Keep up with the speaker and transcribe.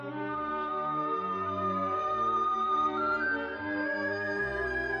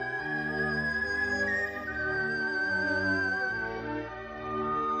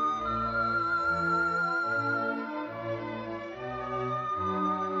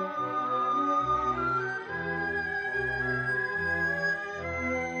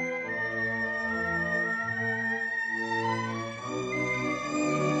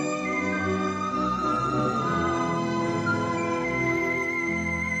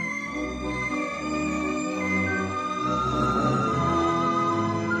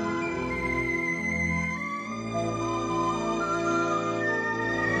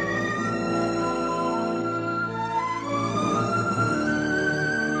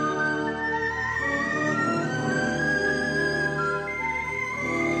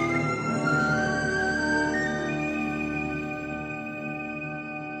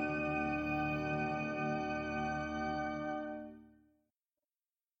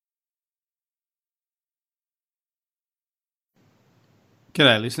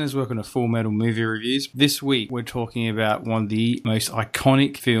G'day listeners, welcome to Full Metal Movie Reviews. This week we're talking about one of the most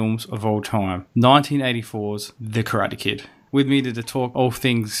iconic films of all time, 1984's The Karate Kid. With me to talk all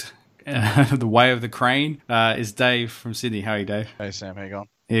things The Way of the Crane is Dave from Sydney. How are you, Dave? Hey Sam, how you going?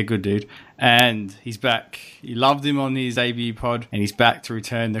 Yeah, good dude. And he's back. You loved him on his debut pod, and he's back to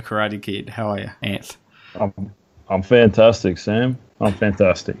return The Karate Kid. How are you, Anth? I'm fantastic, Sam. I'm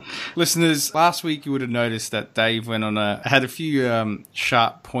fantastic. Listeners, last week you would have noticed that Dave went on had a few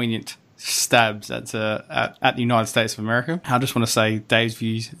sharp, poignant stabs at the United States of America. I just want to say Dave's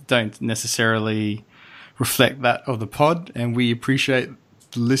views don't necessarily reflect that of the pod, and we appreciate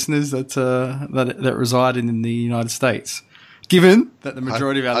the listeners that reside in the United States. Given that the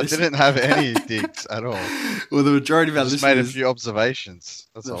majority of our listeners... I didn't have any digs at all. Well, the majority of our listeners... made a few observations,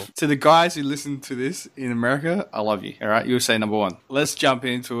 that's all. To the guys who listen to this in America, I love you, all right? You'll say number one. Let's jump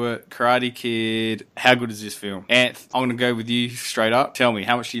into it. Karate Kid, how good is this film? Anth, I'm going to go with you straight up. Tell me,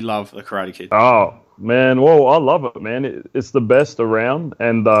 how much do you love The Karate Kid? Oh, man. Well, I love it, man. It's the best around,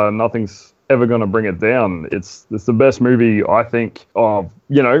 and nothing's ever going to bring it down. It's the best movie, I think, of,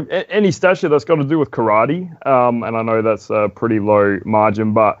 any stature that's got to do with karate. And I know that's a pretty low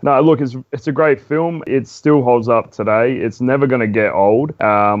margin, but no, look, it's a great film. It still holds up today. It's never going to get old.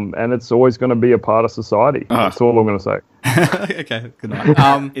 And it's always going to be a part of society. That's all I'm going to say. Okay, good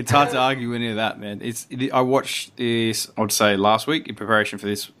night. It's hard to argue any of that, man. I watched this, I would say, last week in preparation for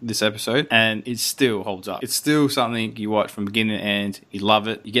this episode, and it still holds up. It's still something you watch from beginning to end. You love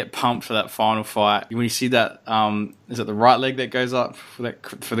it. You get pumped for that final fight. When you see that, is it the right leg that goes up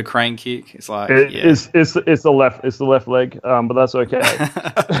for the crane kick? It's like it's the left leg, but that's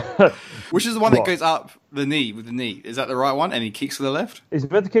okay. Which is the one that goes up with the knee? Is that the right one? And he kicks with the left? He's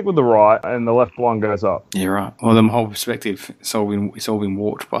meant to kick with the right, and the left one goes up. Yeah, right. Well, the whole perspective, it's all been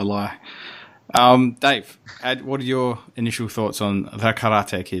warped by a lie. Dave, what are your initial thoughts on The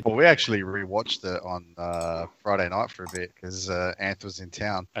Karate Kid? Well, we actually rewatched it on Friday night for a bit because Anth was in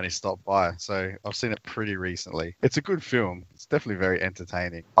town and he stopped by. So I've seen it pretty recently. It's a good film. It's definitely very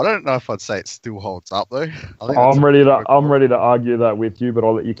entertaining. I don't know if I'd say it still holds up though. I'm ready to argue that with you, but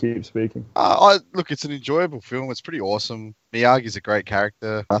I'll let you keep speaking. Look, it's an enjoyable film. It's pretty awesome. Miyagi's a great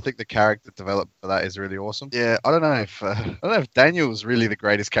character. I think the character developed for that is really awesome. Yeah, I don't know if Daniel's really the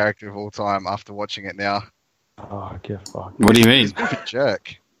greatest character of all time after watching it now. Oh, get fucked. What do you mean? He's a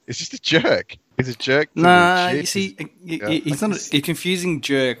jerk. It's just a jerk. He's a jerk. Nah, you see, he's not a confusing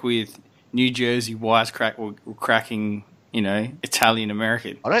jerk with New Jersey wisecrack or cracking, Italian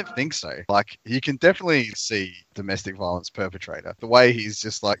American. I don't think so. Like, you can definitely see domestic violence perpetrator. The way he's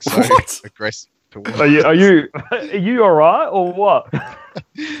just like so aggressive. Are you all right or what?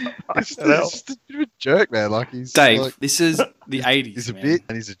 He's just a bit of a jerk, man. Like he's Dave. This is the 80s. He's a bit,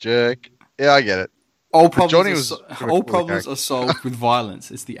 and he's a jerk. Yeah, I get it. All problems are solved with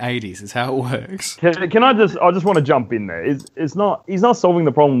violence. It's the 80s. It's how it works. Can I just want to jump in there. He's not solving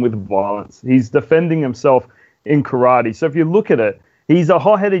the problem with violence. He's defending himself in karate. So if you look at it, he's a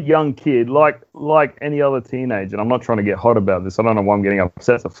hot-headed young kid, like any other teenager. And I'm not trying to get hot about this. I don't know why I'm getting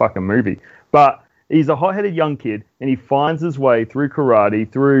upset. It's a fucking movie. But he's a hot-headed young kid, and he finds his way through karate,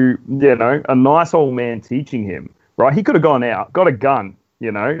 through, a nice old man teaching him, right? He could have gone out, got a gun,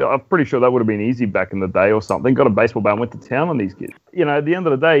 I'm pretty sure that would have been easy back in the day or something, got a baseball bat and went to town on these kids. At the end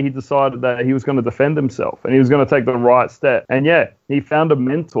of the day, he decided that he was going to defend himself, and he was going to take the right step. And he found a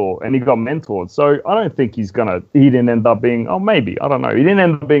mentor, and he got mentored. So I don't think he didn't end up being, maybe, I don't know. He didn't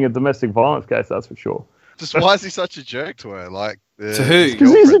end up being a domestic violence case, that's for sure. Just why is he such a jerk to her? Like, to who?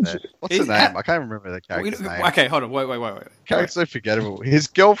 What's her name? I can't remember the character's name. Okay, hold on. Wait. Character's so forgettable. His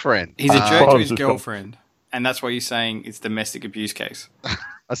girlfriend. He's a jerk to his girlfriend, and that's why you're saying it's domestic abuse case.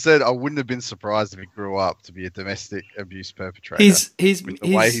 I said I wouldn't have been surprised if he grew up to be a domestic abuse perpetrator. The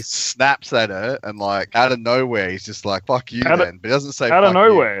way he snaps at her and like out of nowhere, he's just like, "Fuck you," then. But he doesn't say out of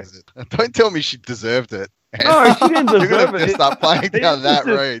nowhere. Don't tell me she deserved it. No, she didn't deserve You're gonna start playing down that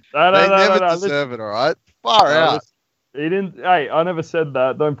road. They never deserve it. All right, far out. He didn't. Hey, I never said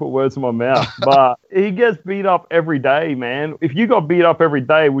that. Don't put words in my mouth. But he gets beat up every day, man. If you got beat up every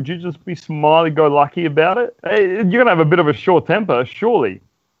day, would you just be smiley-go-lucky about it? Hey, you're gonna have a bit of a short temper, surely.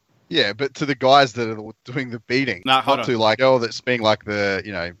 Yeah, but to the guys that are doing the beating, not to like girl that's being like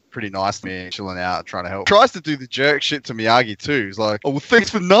the pretty nice man, chilling out, trying to help. Tries to do the jerk shit to Miyagi too. He's like, "Oh, well, thanks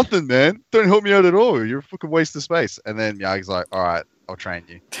for nothing, man. Don't help me out at all. You're a fucking waste of space." And then Miyagi's like, "All right, I'll train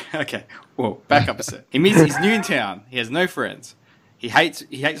you." Okay, well, back up a sec. He's new in town. He has no friends. He hates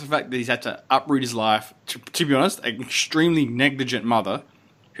the fact that he's had to uproot his life. To be honest, an extremely negligent mother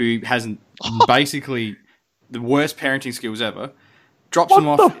who has basically the worst parenting skills ever. Drops him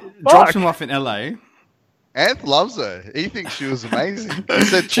off in LA. Anth loves her. He thinks she was amazing. He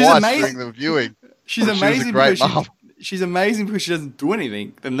said twice during the viewing. She's amazing. She was a great mom. She's amazing because she doesn't do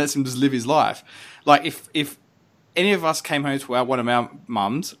anything and lets him just live his life. Like if any of us came home to one of our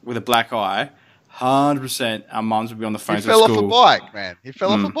mums with a black eye, 100% our mums would be on the phone to school. He fell off a bike, man. He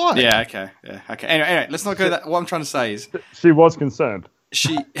fell off a bike. Yeah, okay. Anyway, let's not go that. What I'm trying to say is... She was concerned.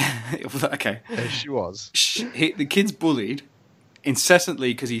 Okay. Yeah, she was. The kid's bullied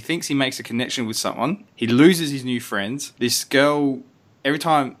incessantly because he thinks he makes a connection with someone. He loses his new friends. This girl, every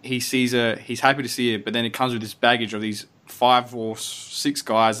time he sees her, he's happy to see her, but then it comes with this baggage of these 5 or 6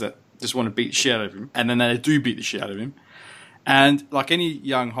 guys that just want to beat the shit out of him. And then they do beat the shit out of him. And like any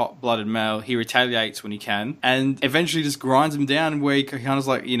young, hot-blooded male, he retaliates when he can, and eventually just grinds him down. Where he kind of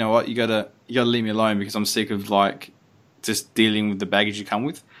like, you know what, you gotta leave me alone because I'm sick of like just dealing with the baggage you come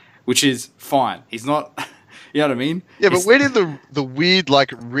with, which is fine. He's not, you know what I mean? Yeah, but where did the weird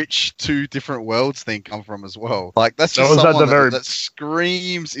like rich 2 different worlds thing come from as well? Like that's just someone that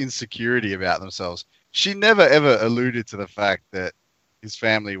screams insecurity about themselves. She never ever alluded to the fact that his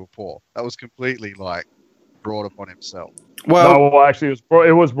family were poor. That was completely like brought upon himself. Well, actually,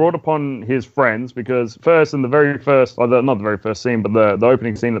 it was brought upon his friends because first, in the very first, not the very first scene, but the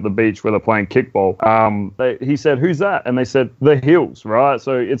opening scene at the beach where they're playing kickball, he said, "Who's that?" And they said, "The Hills," right?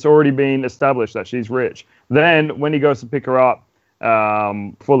 So it's already been established that she's rich. Then when he goes to pick her up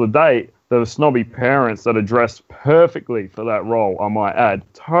for the date, the snobby parents that are dressed perfectly for that role, I might add,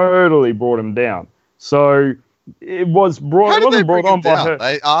 totally brought him down. So it wasn't brought on by her.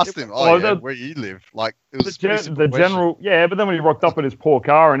 They asked him, where you live? Like it was the general, but then when he rocked up in his poor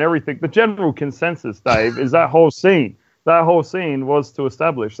car and everything, the general consensus, Dave, is that whole scene. That whole scene was to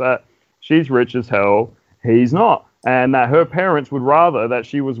establish that she's rich as hell, he's not, and that her parents would rather that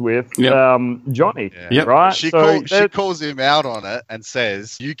she was with Johnny. Yeah. Right? She calls him out on it and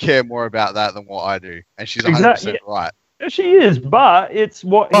says, "You care more about that than what I do," and she's 100% right. Yeah, she is, but it's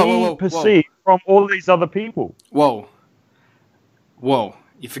what he perceived from all these other people. Whoa.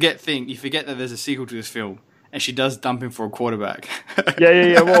 You forget that there's a sequel to this film, and she does dump him for a quarterback.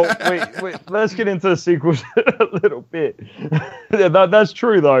 Yeah. Well, wait. Let's get into the sequels a little bit. That's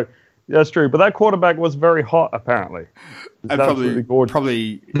true, though. That's true. But that quarterback was very hot, apparently. And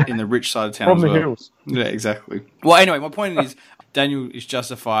probably in the rich side of town as well. From the hills. Yeah, exactly. Well, anyway, my point is Daniel is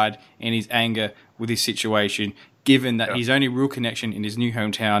justified in his anger with his situation, given that his only real connection in his new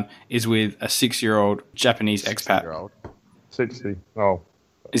hometown is with a 6-year-old Japanese expat. 60. Oh.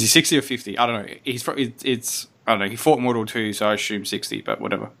 Is he 60 or 50? I don't know. I don't know. He fought in World War II, so I assume 60, but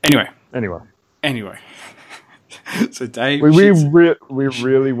whatever. Anyway. So Dave, we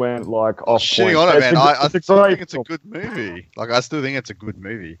really went like off shitting on it, man. I still think it's a good movie. Like I still think it's a good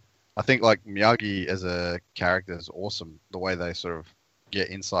movie. I think like Miyagi as a character is awesome. The way they sort of get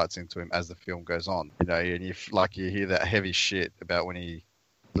insights into him as the film goes on, you know, and you hear that heavy shit about when he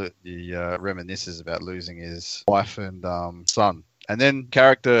reminisces about losing his wife and son, and then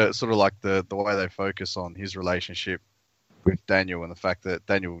character sort of like the way they focus on his relationship with Daniel and the fact that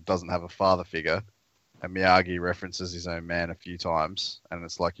Daniel doesn't have a father figure. And Miyagi references his own man a few times, and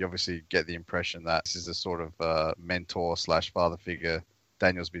it's like you obviously get the impression that this is a sort of mentor/father figure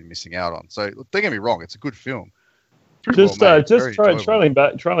Daniel's been missing out on. So don't get me wrong, it's a good film. Trailing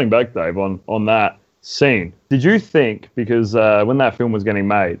back, Dave, on that scene. Did you think because when that film was getting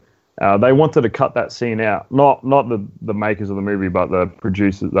made, they wanted to cut that scene out? Not the makers of the movie, but the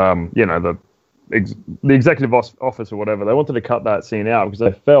producers. The executive office or whatever. They wanted to cut that scene out because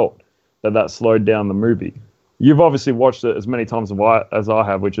they felt that slowed down the movie. You've obviously watched it as many times as I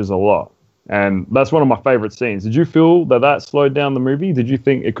have, which is a lot. And that's one of my favorite scenes. Did you feel that slowed down the movie? Did you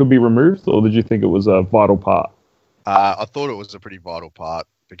think it could be removed, or did you think it was a vital part? I thought it was a pretty vital part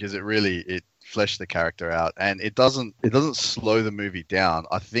because it fleshed the character out, and it doesn't slow the movie down.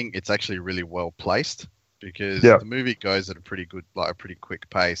 I think it's actually really well placed because the movie goes at a pretty quick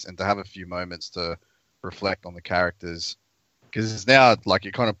pace, and to have a few moments to reflect on the characters. Because it's now, like,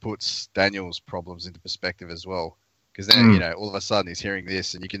 it kind of puts Daniel's problems into perspective as well. Because then, all of a sudden he's hearing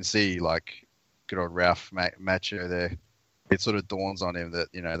this, and you can see, like, good old Ralph Macchio there. It sort of dawns on him that,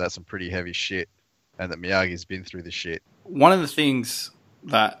 that's some pretty heavy shit, and that Miyagi's been through the shit. One of the things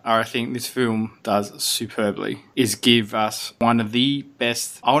that I think this film does superbly is give us one of the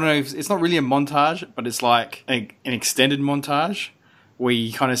best... I don't know if it's not really a montage, but it's like an extended montage.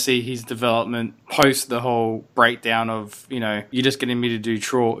 We kind of see his development post the whole breakdown of, you're just getting me to do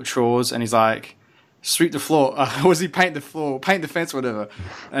chores. And he's like, sweep the floor. Was he paint the floor, paint the fence, whatever.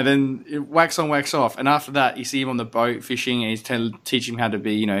 And then it wax on, wax off. And after that, you see him on the boat fishing and he's teaching him how to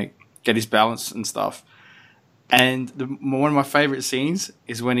be, get his balance and stuff. And one of my favorite scenes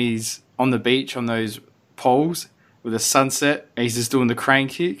is when he's on the beach on those poles with a sunset. And he's just doing the crane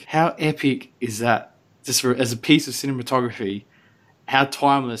kick. How epic is that? Just as a piece of cinematography, how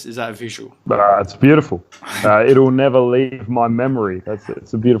timeless is that visual? It's beautiful. It'll never leave my memory.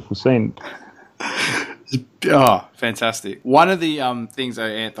 It's a beautiful scene. Oh, fantastic! One of the things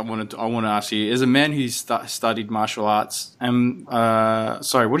I want to ask you is a man who's studied martial arts.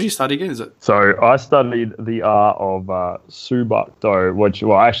 Sorry, what did you study again? Is it? So I studied the art of Subakdo,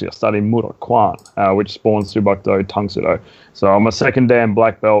 I studied Murak Kwan, which spawns Subakdo Tang Soo Do. So I'm a second dan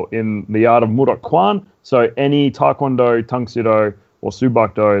black belt in the art of Murak Kwan. So any Taekwondo, Tang Soo Do, or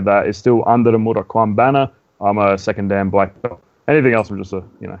Subakdo that is still under the Murak Kwan banner, I'm a second dan black belt. Anything else, I'm just a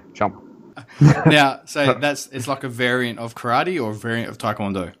chump. Now, so it's like a variant of karate or a variant of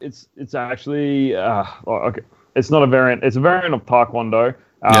taekwondo. It's actually okay. It's not a variant. It's a variant of taekwondo,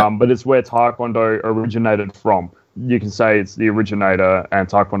 but it's where taekwondo originated from. You can say it's the originator, and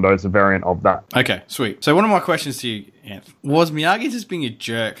taekwondo is a variant of that. Okay, sweet. So one of my questions to you, Anth, was Miyagi just being a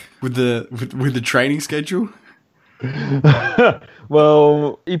jerk with the training schedule?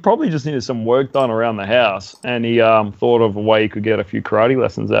 Well, he probably just needed some work done around the house, and he thought of a way he could get a few karate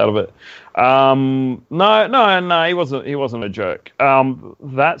lessons out of it. No, he wasn't a jerk.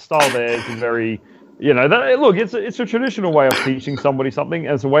 That style there is a very, it's a traditional way of teaching somebody something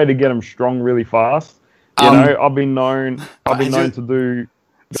as a way to get them strong really fast. I've been known to do.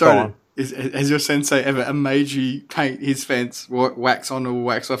 Sorry. Has your sensei ever made you paint his fence, wax on or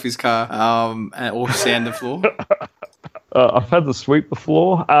wax off his car, or sand the floor? I've had to sweep the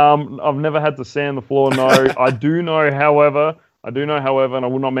floor. I've never had to sand the floor, no. I do know, however, and I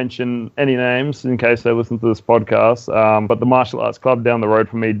will not mention any names in case they listen to this podcast, but the martial arts club down the road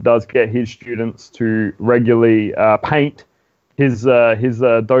from me does get his students to regularly paint his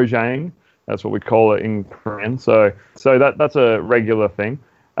dojang. That's what we call it in Korean. So that's a regular thing.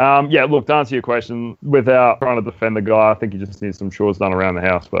 Look, to answer your question, without trying to defend the guy, I think he just needs some chores done around the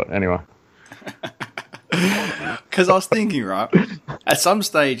house. But anyway. Because I was thinking, right, at some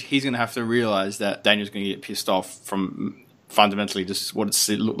stage he's going to have to realize that Daniel's going to get pissed off from fundamentally just what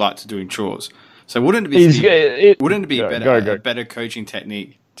it looked like to doing chores. So wouldn't it be a better coaching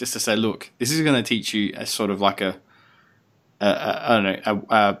technique just to say, look, this is going to teach you a sort of like a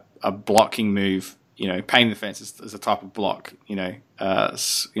blocking move. Painting the fence is a type of block. No.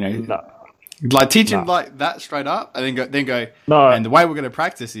 Like teach him like that straight up, and then go. No. And the way we're going to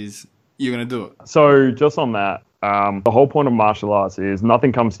practice is you're going to do it. So just on that, the whole point of martial arts is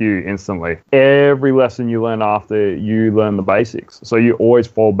nothing comes to you instantly. Every lesson you learn after you learn the basics. So you always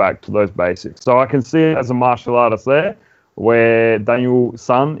fall back to those basics. So I can see it as a martial artist there, where Daniel's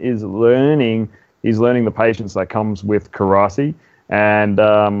son is learning. He's learning the patience that comes with karate, and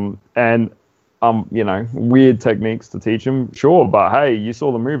weird techniques to teach him. Sure, but hey, you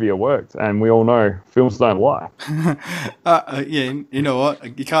saw the movie, it worked, and we all know films don't lie. You know what?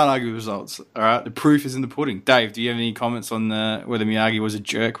 You can't argue with results. All right, the proof is in the pudding. Dave, do you have any comments on whether Miyagi was a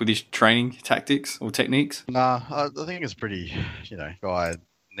jerk with his training tactics or techniques? Nah, I think it's pretty. Guy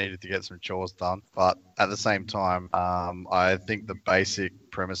needed to get some chores done, but at the same time, I think the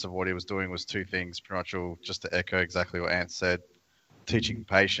basic premise of what he was doing was two things. Pretty much all just to echo exactly what Ant said. Teaching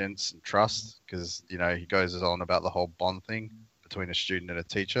patience and trust, because he goes on about the whole bond thing between a student and a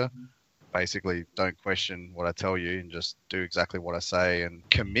teacher. Basically, don't question what I tell you and just do exactly what I say and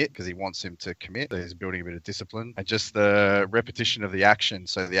commit, because he wants him to commit. So he's building a bit of discipline and just the repetition of the action,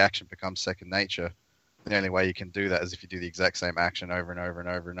 so the action becomes second nature. The only way you can do that is if you do the exact same action over and over and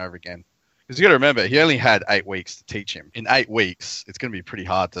over and over again. Because you got to remember, he only had 8 weeks to teach him. In 8 weeks, it's going to be pretty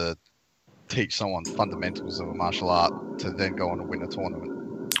hard to teach someone fundamentals of a martial art to then go on and win a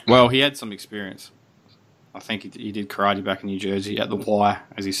tournament. Well, he had some experience. I think he did karate back in New Jersey at the Y,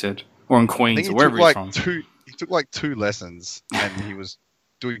 as he said, or in Queens, or wherever he's from. He took like 2 lessons, and he was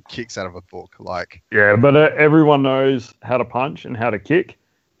doing kicks out of a book. Yeah, but everyone knows how to punch and how to kick,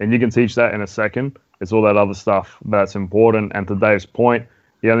 and you can teach that in a second. It's all that other stuff that's important. And to Dave's point,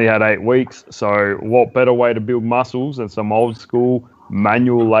 he only had 8 weeks, so what better way to build muscles than some old school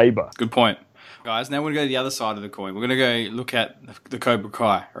manual labor? Good point. Guys, now we're going to go to the other side of the coin. We're going to go look at the Cobra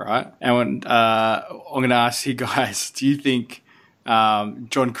Kai, right? And I'm going to ask you guys, do you think John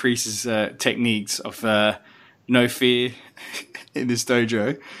Kreese's techniques of no fear in this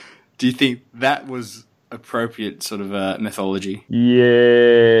dojo, do you think that was appropriate sort of methodology?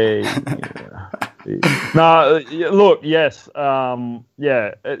 Yeah. No, look, yes. I've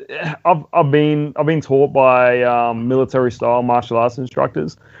been taught by military style martial arts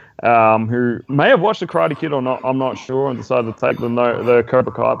instructors who may have watched the Karate Kid or not, I'm not sure, and decided to take the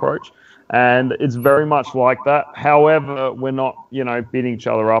Cobra Kai approach. And it's very much like that. However, we're not, beating each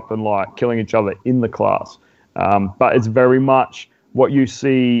other up and like killing each other in the class. But it's very much what you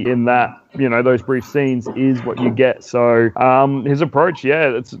see in that, those brief scenes is what you get. So his approach,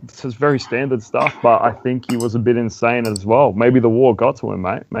 it's very standard stuff, but I think he was a bit insane as well. Maybe the war got to him,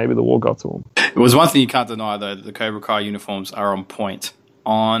 mate. Maybe the war got to him. It was one thing you can't deny, though, that the Cobra Kai uniforms are on point.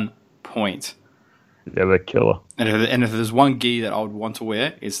 On point. Yeah, they're killer. And if there's one gi that I would want to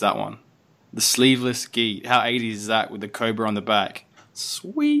wear, it's that one. The sleeveless gi. How 80s is that with the Cobra on the back?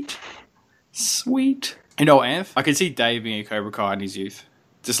 Sweet. Sweet. Anth, I could see Dave being a Cobra Kai in his youth.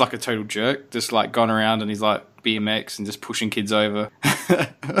 Just like a total jerk. Just like gone around and he's like BMX and just pushing kids over.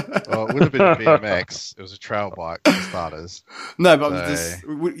 Well, it would have been a BMX. It was a trail bike for starters. No, but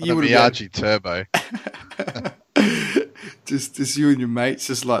you would have Miyagi Turbo. just you and your mates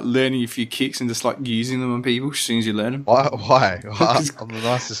just like learning a few kicks and just like using them on people as soon as you learn them. Why? I'm the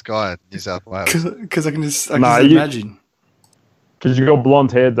nicest guy in New South Wales. Because I can just imagine. Because you got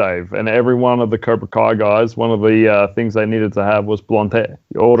blonde hair, Dave, and every one of the Cobra Kai guys, one of the things they needed to have was blonde hair.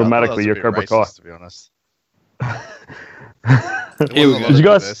 You're Cobra Kai. To be honest. Did you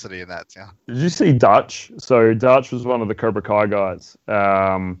guys diversity in that town? Did you see Dutch? So Dutch was one of the Cobra Kai guys.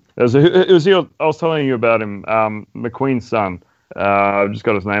 I was telling you about him, McQueen's son. I've just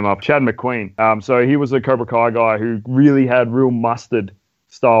got his name up, Chad McQueen. So he was a Cobra Kai guy who really had real mustard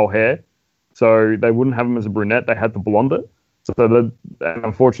style hair. So they wouldn't have him as a brunette; they had to blonde it. So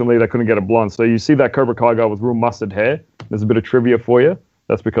unfortunately, they couldn't get a blonde. So you see that Cobra Kai guy with real mustard hair. There's a bit of trivia for you.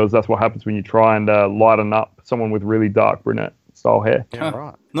 That's because that's what happens when you try and lighten up someone with really dark brunette style hair. Yeah,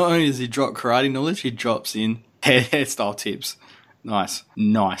 right. Not only does he drop karate knowledge, he drops in hairstyle tips. Nice.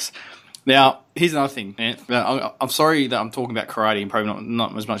 Now, here's another thing, man. I'm sorry that I'm talking about karate and probably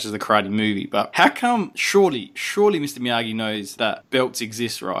not as much as the karate movie, but how come surely Mr. Miyagi knows that belts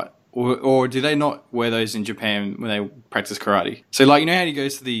exist, right? Or do they not wear those in Japan when they practice karate? So, like, how he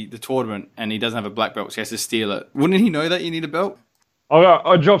goes to the tournament and he doesn't have a black belt, so he has to steal it. Wouldn't he know that you need a belt?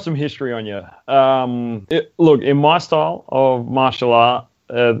 I'll drop some history on you. Look, in my style of martial art,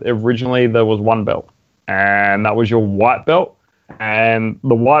 originally there was one belt, and that was your white belt. And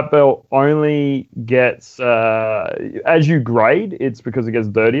the white belt only gets, as you grade, it's because it gets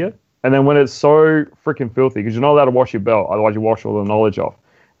dirtier. And then when it's so freaking filthy, because you're not allowed to wash your belt, otherwise you wash all the knowledge off.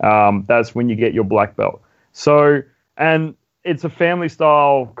 That's when you get your black belt. So, and it's a family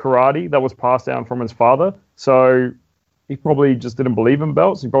style karate that was passed down from his father. So he probably just didn't believe in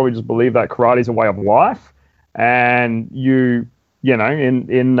belts. He probably just believed that karate is a way of life. And in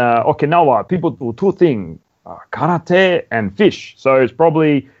Okinawa, people do two things, karate and fish. So it's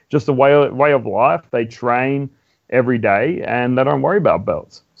probably just a way of life. They train every day and they don't worry about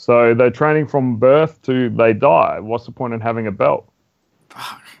belts. So they're training from birth to they die. What's the point in having a belt?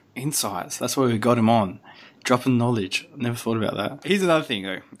 Fuck. Insights. That's why we got him on. Dropping knowledge. Never thought about that. Here's another thing,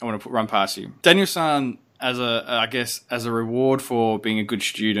 though, I want to run past you. Daniel-san, as a reward for being a good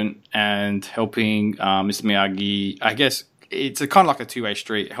student and helping Mr. Miyagi, I guess it's kind of like a two-way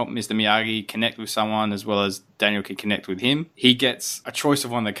street. Help Mr. Miyagi connect with someone as well as Daniel can connect with him. He gets a choice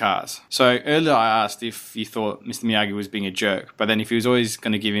of one of the cars. So earlier I asked if you thought Mr. Miyagi was being a jerk, but then if he was always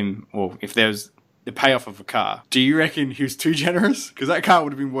going to give him, or if there was the payoff of a car, do you reckon he was too generous? Because that car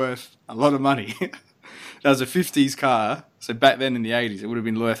would have been worth a lot of money. That was a 50s car, so back then in the 80s, it would have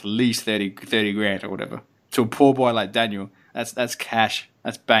been worth at least 30 grand or whatever. To a poor boy like Daniel, that's cash.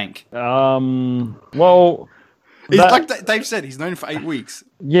 That's bank. Well, like Dave said, he's known for 8 weeks.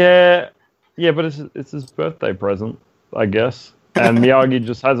 Yeah, but it's his birthday present, I guess. And Miyagi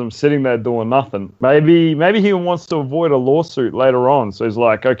just has him sitting there doing nothing. Maybe he wants to avoid a lawsuit later on. So he's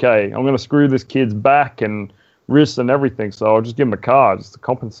like, okay, I'm going to screw this kid's back and wrist and everything. So I'll just give him a car just to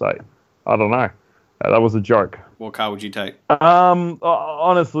compensate. I don't know. That was a joke. What car would you take?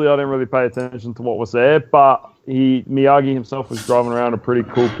 Honestly, I didn't really pay attention to what was there. But Miyagi himself was driving around a pretty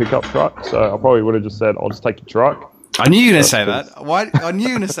cool pickup truck. So I probably would have just said, I'll just take your truck. I knew you were going to say that. Why? I knew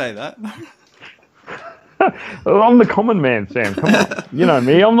you were going to say that. I'm the common man, Sam. Come on. You know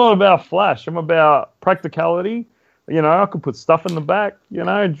me. I'm not about flash. I'm about practicality. I could put stuff in the back,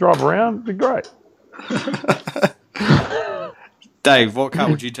 drive around. It'd be great. Dave, what car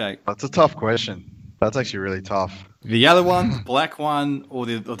would you take? That's a tough question. That's actually really tough. The yellow one, black one, or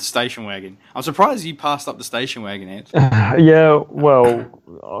the station wagon? I'm surprised you passed up the station wagon, Ant. Yeah,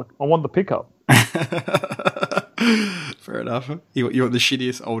 well, I want the pickup. Fair enough. You want the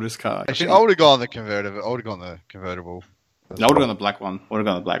shittiest, oldest car. Actually, I would have gone the convertible. I would have gone the convertible. I would have gone the black one.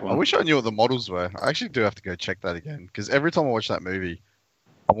 I wish I knew what the models were. I actually do have to go check that again. Because every time I watch that movie,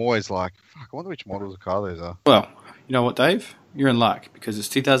 I'm always like, fuck, I wonder which models of car those are. Well, you know what, Dave? You're in luck because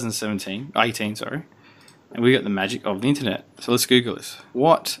it's 18, sorry, and we got the magic of the internet. So let's Google this.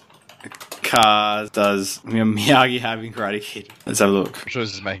 What cars does Miyagi have in Karate Kid? Let's have a look. I'm sure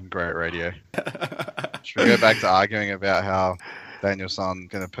this is making great radio. Should we go back to arguing about how Daniel-san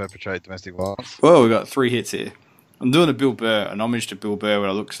going to perpetrate domestic violence? Well, we got 3 hits here. I'm doing an homage to Bill Burr when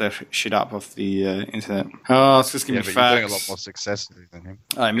I look stuff shit up off the internet. Oh, it's just giving me facts. You're doing a lot more successfully than him.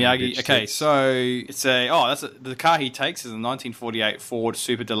 Oh, Miyagi. Okay, so it's the car he takes is a 1948 Ford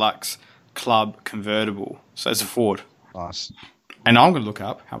Super Deluxe Club convertible. So it's a Ford. Nice. And I'm going to look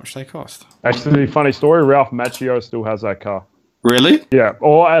up how much they cost. Actually, funny story. Ralph Macchio still has that car. Really? Yeah,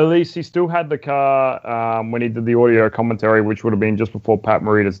 or at least he still had the car when he did the audio commentary, which would have been just before Pat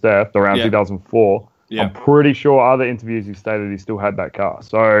Morita's death, around 2004. Yeah. I'm pretty sure other interviews he stated he still had that car.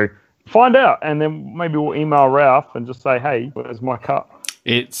 So find out, and then maybe we'll email Ralph and just say, hey, where's my car?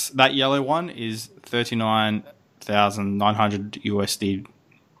 It's that yellow one is $39,900 USD.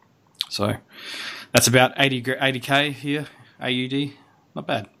 So that's about 80K here, AUD. Not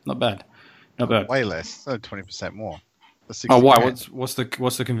bad. Way less. So 20% more. Oh, why? What's the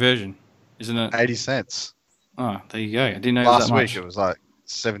conversion? Isn't it 80 cents? Oh, there you go. I didn't know last it was that week much. It was like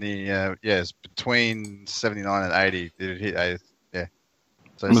 70. It's between 79 and 80. Did it hit 80? Yeah.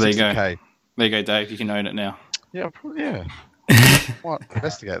 So well, there you 60K. go. There you go, Dave. You can own it now. Yeah, probably. Yeah. What?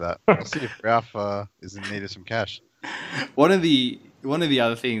 Investigate that. I'll see if Ralph is in need of some cash. One of the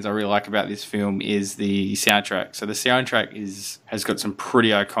other things I really like about this film is the soundtrack. So the soundtrack has got some pretty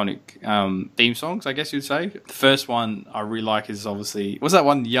iconic theme songs, I guess you'd say. The first one I really like is obviously, what's that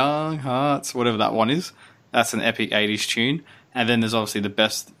one? Young Hearts, whatever that one is. That's an epic 80s tune. And then there's obviously the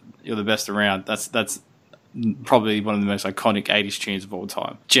best, You're the Best Around. That's probably one of the most iconic 80s tunes of all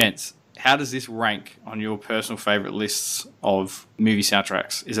time. Gents, how does this rank on your personal favourite lists of movie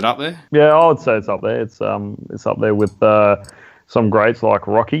soundtracks? Is it up there? Yeah, I would say it's up there. It's up there with some greats like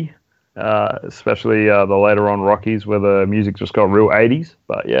Rocky, especially the later on Rockies where the music just got real 80s.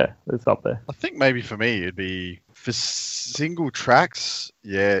 But yeah, it's up there. I think maybe for me it'd be for single tracks.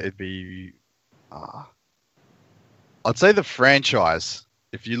 Yeah, it'd be. I'd say the franchise.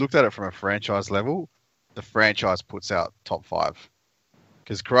 If you looked at it from a franchise level, the franchise puts out top 5.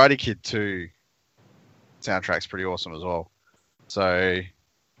 Because Karate Kid 2 soundtrack's pretty awesome as well. So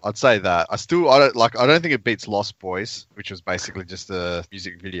I'd say that. I don't think it beats Lost Boys, which was basically just a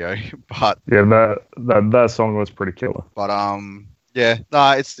music video. But yeah, that song was pretty killer. But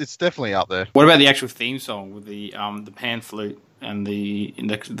it's definitely up there. What about the actual theme song with the pan flute and the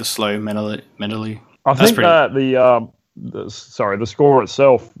slow melody? I think that the score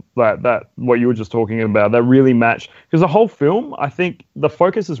itself, that what you were just talking about, that really matched, because the whole film, I think the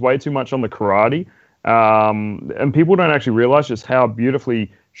focus is way too much on the karate, and people don't actually realize just how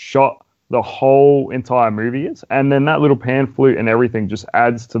beautifully shot the whole entire movie is, and then that little pan flute and everything just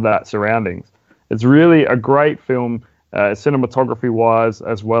adds to that surroundings. It's really a great film, cinematography wise,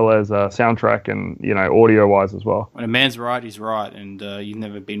 as well as soundtrack and audio wise as well. When a man's right, he's right, and you've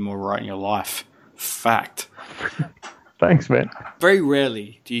never been more right in your life. Fact. Thanks, man. Very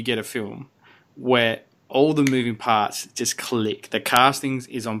rarely do you get a film where all the moving parts just click. The casting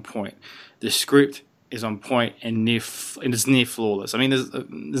is on point. The script is on point and it's near flawless. I mean,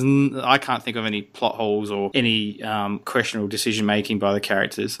 I can't think of any plot holes or any questionable decision making by the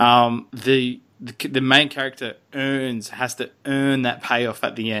characters. The main character has to earn that payoff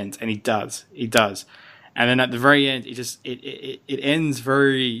at the end, and he does. And then at the very end, it ends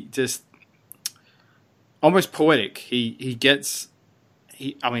very just almost poetic. He gets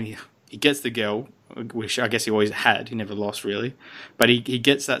the girl, which I guess he always had. He never lost, really. But he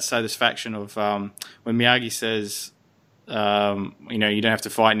gets that satisfaction of when Miyagi says, you don't have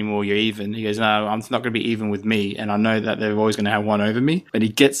to fight anymore, you're even. He goes, no, I'm not going to be even with me, and I know that they're always going to have one over me. But he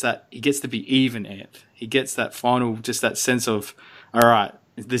gets to be even, Ant. He gets that final, just that sense of, all right,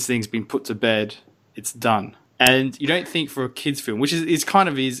 this thing's been put to bed, it's done. And you don't think for a kids' film, which it's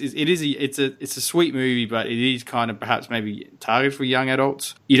a sweet movie, but it is kind of perhaps maybe targeted for young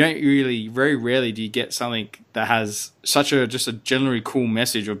adults. You don't really, very rarely do you get something that has such a generally cool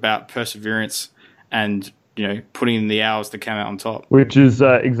message about perseverance and putting in the hours to come out on top. Which is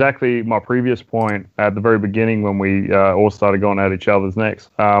exactly my previous point at the very beginning when we all started going at each other's necks.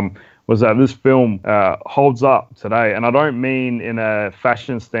 Was that this film holds up today, and I don't mean in a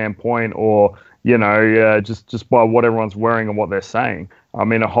fashion standpoint or just by what everyone's wearing and what they're saying. I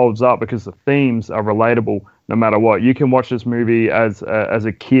mean, it holds up because the themes are relatable no matter what. You can watch this movie as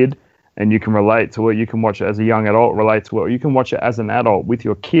a kid and you can relate to it. You can watch it as a young adult, relate to it. You can watch it as an adult with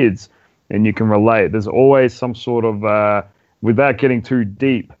your kids and you can relate. There's always some sort of, without getting too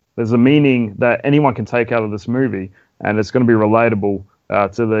deep, there's a meaning that anyone can take out of this movie. and it's going to be relatable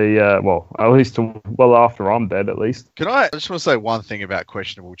to the at least after I'm dead, at least. I just want to say one thing about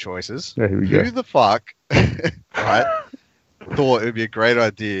questionable choices. Yeah, here we go. Who the fuck, right, thought it would be a great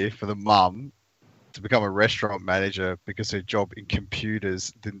idea for the mum to become a restaurant manager because her job in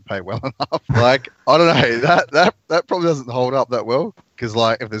computers didn't pay well enough? Like, I don't know, that probably doesn't hold up that well, because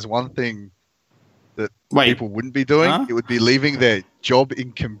like if there's one thing that people wouldn't be doing, it would be leaving their job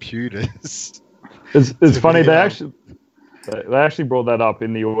in computers. It's funny, they actually brought that up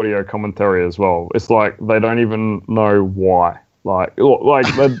in the audio commentary as well. It's like they don't even know why. Like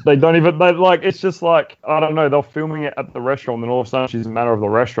they don't even like. It's just like, I don't know. They're filming it at the restaurant, and all of a sudden she's the manager of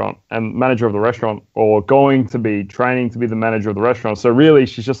the restaurant, or going to be training to be the manager of the restaurant. So really,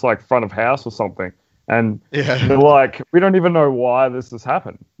 she's just like front of house or something. And they're like, we don't even know why this has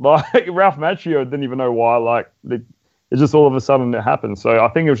happened. Like Ralph Macchio didn't even know why. Like it's just all of a sudden it happened. So I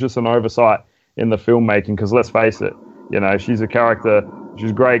think it was just an oversight in the filmmaking. Because let's face it, you know, she's a character.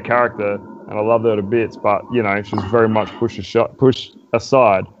 She's a great character. And I love her to bits, but you know, she's very much pushed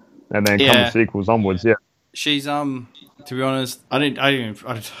aside, and then come the sequels onwards. Yeah, she's to be honest,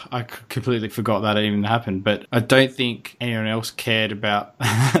 I completely forgot that it even happened. But I don't think anyone else cared about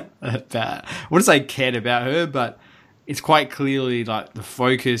that. I wouldn't say cared about her, but it's quite clearly like the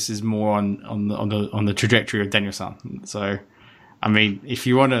focus is more on the trajectory of Daniel-san. So, I mean, if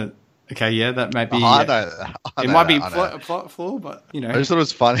you want to. Okay, yeah, that might be. It might be a plot flaw, but you know. I just thought it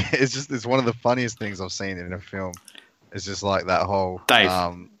was funny. It's one of the funniest things I've seen in a film. It's just like that whole Dave.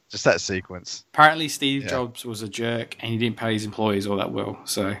 Just that sequence. Apparently, Steve Jobs was a jerk, and he didn't pay his employees all that well.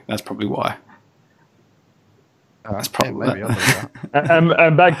 So that's probably why. That's probably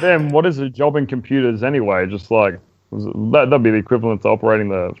and back then, what is a job in computers anyway? Just like that'd be the equivalent to operating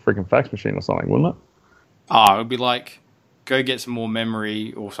the freaking fax machine or something, wouldn't it? It would be like. Go get some more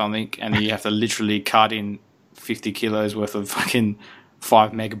memory or something, and you have to literally cut in 50 kilos worth of fucking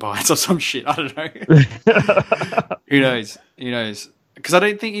 5 megabytes or some shit. I don't know. Who knows? Because I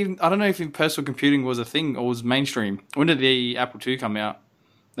don't know if personal computing was a thing or was mainstream. When did the Apple II come out?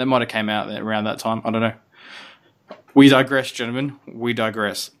 That might have came out around that time. I don't know. We digress, gentlemen. We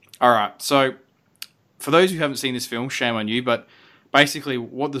digress. All right. So, for those who haven't seen this film, shame on you, but basically,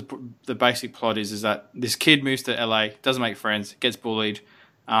 what the basic plot is that this kid moves to LA, doesn't make friends, gets bullied.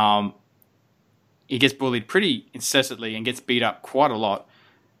 He gets bullied pretty incessantly and gets beat up quite a lot,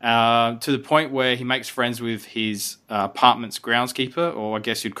 to the point where he makes friends with his apartment's groundskeeper, or I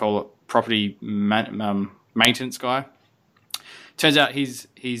guess you'd call it property maintenance guy. Turns out his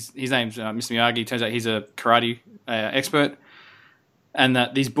name's Mr. Miyagi. Turns out he's a karate expert, and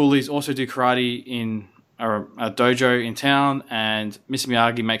that these bullies also do karate in a dojo in town, and Mr.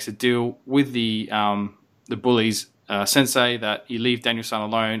 Miyagi makes a deal with the bullies sensei that you leave Daniel-san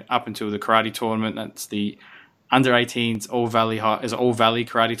alone up until the karate tournament. That's the under 18s All Valley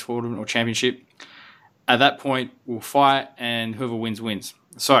karate tournament or championship. At that point, we'll fight, and whoever wins.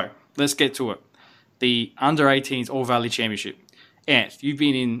 So let's get to it. The under 18s All Valley Championship. Ant, you've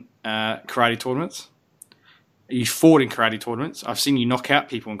been in karate tournaments. You fought in karate tournaments. I've seen you knock out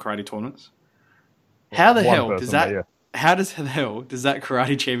people in karate tournaments. How the hell does that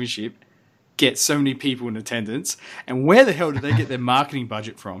karate championship get so many people in attendance? And where the hell do they get their marketing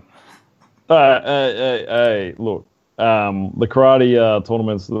budget from? Hey, look, the karate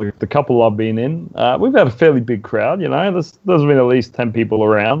tournaments, the couple I've been in, we've had a fairly big crowd. You know, there's been at least 10 people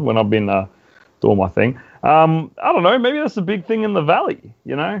around when I've been doing my thing. I don't know, maybe that's a big thing in the valley.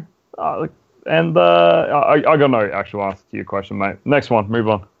 You know, I got no actual answer to your question, mate. Next one, move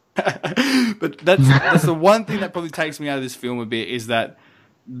on. But that's the one thing that probably takes me out of this film a bit, is that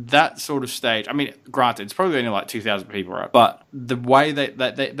sort of stage. I mean, granted, it's probably only like 2,000 people, right? But the way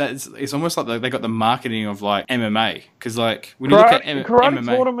it's almost like they got the marketing of like MMA, because like when you look at karate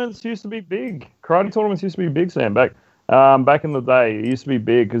MMA tournaments used to be big. Karate tournaments used to be big, Sam. Back in the day, it used to be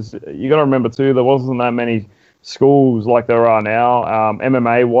big because you got to remember too, there wasn't that many schools like there are now.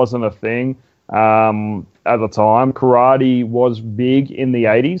 MMA wasn't a thing. At the time, karate was big in the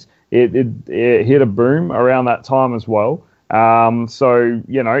 80s. It hit a boom around that time as well. So,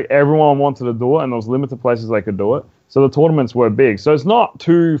 you know, everyone wanted to do it, and there was limited places they could do it. So the tournaments were big. So it's not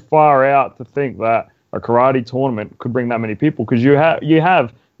too far out to think that a karate tournament could bring that many people, because you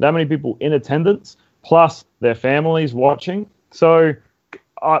have that many people in attendance, plus their families watching. So,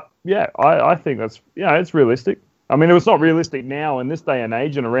 I think that's, it's realistic. I mean, it's not realistic now in this day and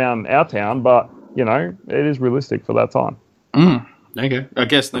age and around our town, but, you know, it is realistic for that time. Okay. I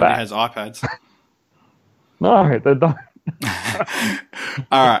guess nobody has iPads. No, they don't.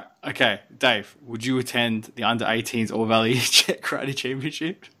 All right. Okay. Dave, would you attend the under 18s All Valley Karate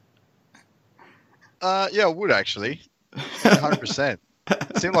Championship? Yeah, I would actually. 100%.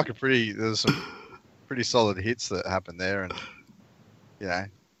 It seemed like there was some pretty solid hits that happened there, and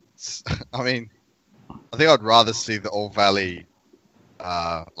I mean, I think I'd rather see the All Valley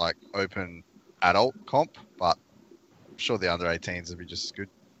like open adult comp, but I'm sure the under 18s would be just as good.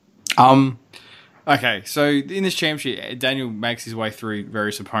 Okay, so in this championship, Daniel makes his way through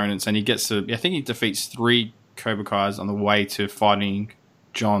various opponents, and he gets to, I think he defeats 3 Cobra Kais on the way to fighting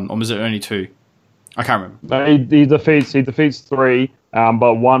John, or was it only 2? I can't remember. No, he defeats 3,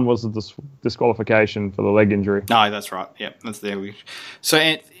 but 1 was a disqualification for the leg injury. No, that's right. Yeah, that's there. So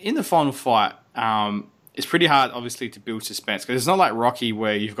in the final fight, it's pretty hard, obviously, to build suspense, because it's not like Rocky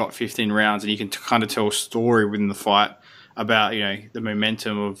where you've got 15 rounds and you can kind of tell a story within the fight about, the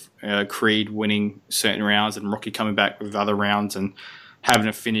momentum of Creed winning certain rounds and Rocky coming back with other rounds and having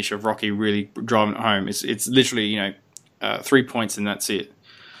a finish of Rocky really driving it home. It's literally 3 points and that's it.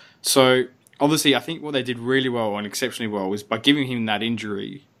 So obviously, I think what they did really well and exceptionally well was by giving him that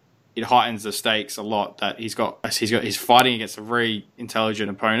injury, it heightens the stakes a lot. That he's fighting against a very intelligent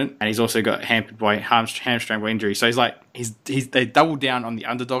opponent, and he's also got hampered by hamstring injury. So they doubled down on the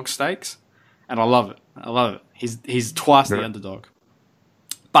underdog stakes, and I love it. He's twice the underdog.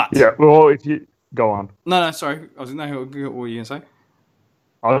 But yeah, well, if you go on. No, sorry. What were you gonna say?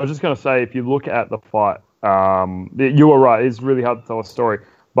 I was just gonna say, if you look at the fight, you were right. It's really hard to tell a story,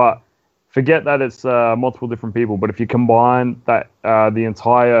 but forget that it's multiple different people. But if you combine that, all the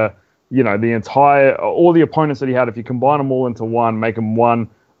opponents that he had, if you combine them all into one, make them one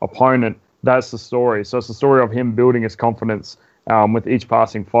opponent, that's the story. So it's the story of him building his confidence with each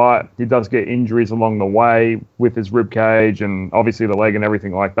passing fight. He does get injuries along the way with his rib cage and obviously the leg and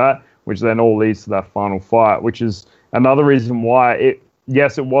everything like that, which then all leads to that final fight, which is another reason why it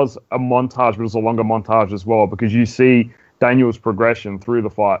was a montage, but it was a longer montage as well, because you see Daniel's progression through the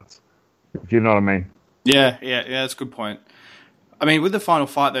fights, if you know what I mean. Yeah, that's a good point. I mean, with the final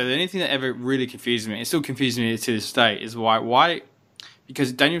fight, though, the only thing that ever really confused me, it still confuses me to this day, is why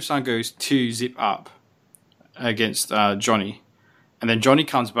because Daniel-san goes 2-zip up against Johnny, and then Johnny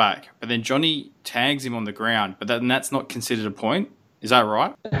comes back, but then Johnny tags him on the ground, but that's not considered a point? Is that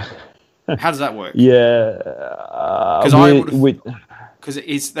right? How does that work? Yeah.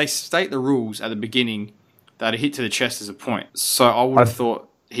 Because they state the rules at the beginning that a hit to the chest is a point. So I would have thought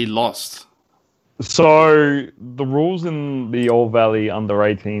he lost. So the rules in the All Valley Under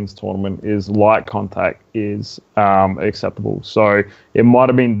 18s tournament is light contact is acceptable. So it might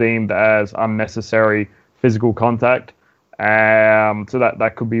have been deemed as unnecessary physical contact. So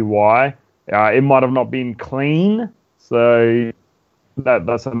that could be why. It might have not been clean. So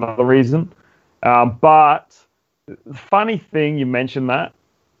that's another reason. But funny thing, you mentioned that,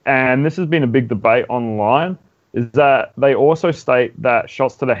 and this has been a big debate online, is that they also state that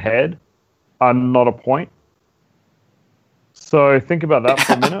shots to the head are not a point. So think about that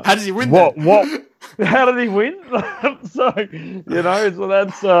for a minute. How does he win? What? How did he win? So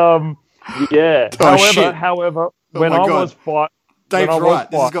that's yeah. However, when I was fighting, Dave's right.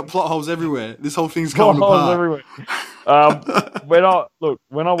 This has got plot holes everywhere. This whole thing's coming apart. Everywhere. When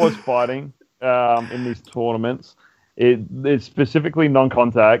I was fighting in these tournaments, it's specifically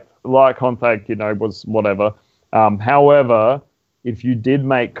non-contact. Light contact, was whatever. However, if you did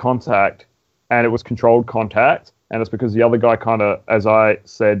make contact and it was controlled contact, and it's because the other guy kind of, as I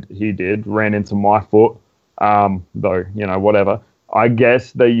said he did, ran into my foot, though, whatever. I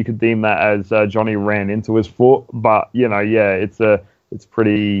guess that you could deem that as Johnny ran into his foot, but, it's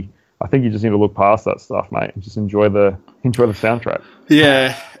pretty... I think you just need to look past that stuff, mate, and just enjoy the soundtrack.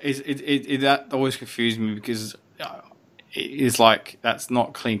 Yeah, that always confused me because it's like that's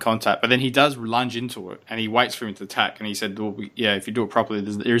not clean contact. But then he does lunge into it, and he waits for him to attack. And he said, well, if you do it properly,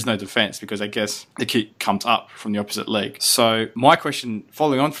 there is no defense because I guess the kick comes up from the opposite leg. So my question,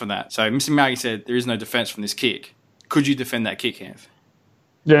 following on from that, so Mr. Miyagi said there is no defense from this kick. Could you defend that kick, Hanf?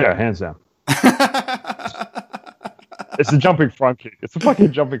 Yeah, hands down. It's a jumping front kick. It's a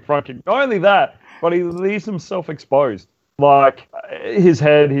fucking jumping front kick. Not only that, but he leaves himself exposed. Like, his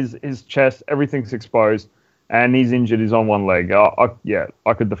head, his chest, everything's exposed, and he's injured. He's on one leg. I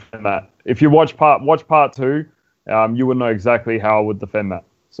could defend that. If you watch part 2, you would know exactly how I would defend that.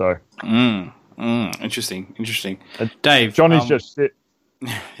 So, interesting. Dave, Johnny's just shit.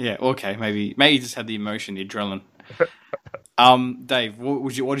 Yeah, okay, maybe he just had the emotion, the adrenaline. Dave,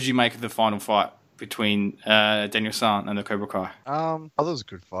 what did you make of the final fight between Daniel-san and the Cobra Kai? I thought it was a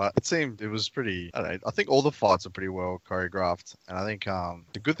good fight. It was pretty, I don't know, I think all the fights are pretty well choreographed. And I think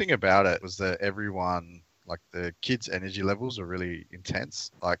the good thing about it was that everyone, like the kids' energy levels are really intense.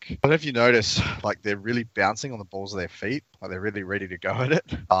 Like, I don't know if you notice, like they're really bouncing on the balls of their feet. Like they're really ready to go at it.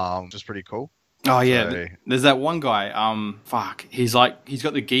 Which is pretty cool. Oh yeah, so, there's that one guy. He's got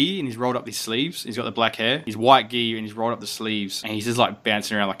the gi and he's rolled up his sleeves. He's got the black hair. He's white gi and he's rolled up the sleeves, and he's just like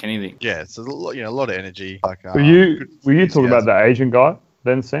bouncing around like anything. Yeah, it's a lot of energy. Like, were you talking about the Asian guy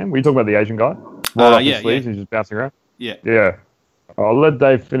then, Sam? Were you talking about the Asian guy? Rolled up his sleeves, he's just bouncing around. Yeah. Yeah. I'll let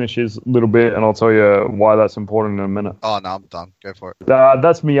Dave finish his little bit, and I'll tell you why that's important in a minute. Oh no, I'm done. Go for it.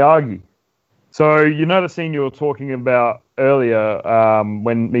 That's Miyagi. So you know the scene you were talking about earlier,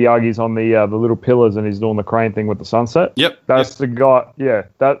 when Miyagi's on the little pillars and he's doing the crane thing with the sunset. Yep. That's the guy. Yeah,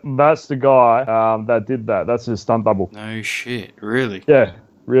 that's the guy that did that. That's his stunt double. No shit, really? Yeah,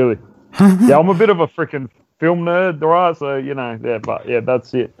 really. Yeah, I'm a bit of a freaking film nerd, right? So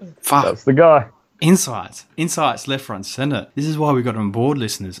that's it. Fuck. That's the guy. Insights left, right, and center. This is why we got him on board,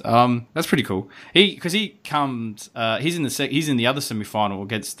 listeners. That's pretty cool. He's in the other semi-final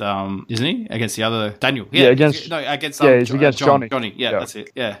against isn't he? Against the other Daniel. Against Johnny. Johnny. Yeah, that's it.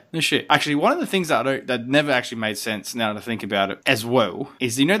 Yeah, no shit. Actually, one of the things that never actually made sense now that I think about it as well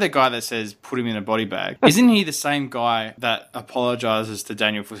is the guy that says put him in a body bag. Isn't he the same guy that apologizes to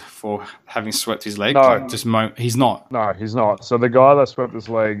Daniel for having swept his leg? No, he's not. No, he's not. So the guy that swept his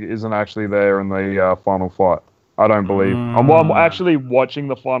leg isn't actually there in the final fight. I don't believe. I'm actually watching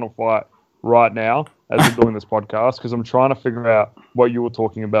the final fight right now as we're doing this podcast because I'm trying to figure out what you were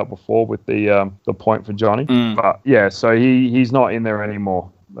talking about before with the point for Johnny. But yeah, so he's not in there anymore.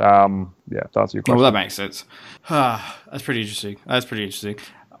 That's your question. Well, that makes sense. That's pretty interesting.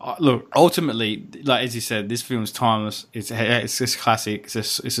 Look, ultimately, like as you said, this film's timeless. It's just classic.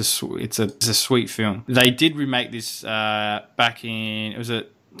 It's a sweet film. They did remake this back in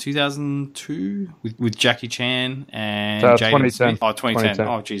 2002 with Jackie Chan and Jaden Smith. 2010.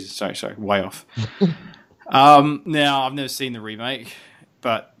 Oh, Jesus. Sorry. Way off. Now, I've never seen the remake,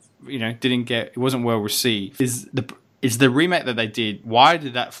 but, it wasn't well received. Is the remake that they did, why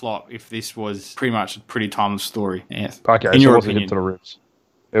did that flop if this was pretty much a pretty timeless story? Yeah. Okay, in your opinion. A hit to the ribs.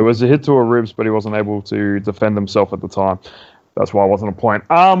 It was a hit to the ribs, but he wasn't able to defend himself at the time. That's why it wasn't a point.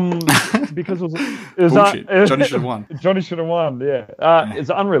 Because it was Johnny should have won. Johnny should have won. Yeah, it's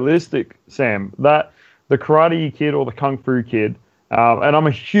unrealistic, Sam. That the Karate Kid or the Kung Fu Kid, and I'm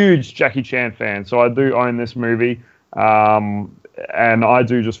a huge Jackie Chan fan, so I do own this movie, and I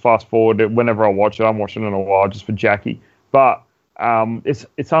do just fast forward it whenever I watch it. I'm watching it in a while just for Jackie, but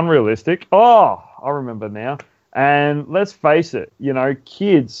it's unrealistic. Oh, I remember now. And let's face it,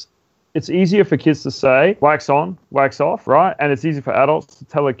 kids. It's easier for kids to say, wax on, wax off, right? And it's easy for adults to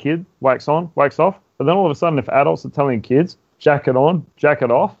tell a kid, wax on, wax off. But then all of a sudden, if adults are telling kids, jacket on,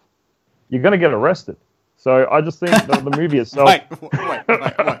 jacket off, you're going to get arrested. So I just think that the movie itself...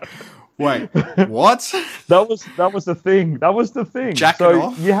 Wait, what? That was the thing. That was the thing. Jacket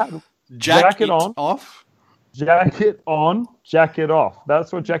off? You had jacket on, off? Jacket on, jacket off.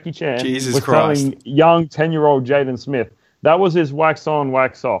 That's what Jackie Chan was Christ. telling young 10-year-old Jaden Smith. That was his wax on,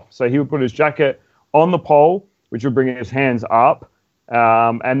 wax off. So he would put his jacket on the pole, which would bring his hands up,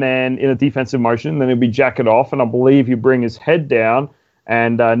 and then in a defensive motion, then it'd be jacket off, and I believe he'd bring his head down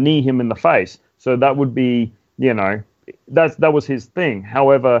and knee him in the face. So that would be, that was his thing.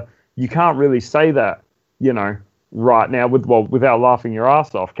 However, you can't really say that, right now without laughing your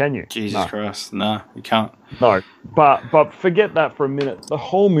ass off, can you? Jesus Christ, no, you can't. No, but forget that for a minute. The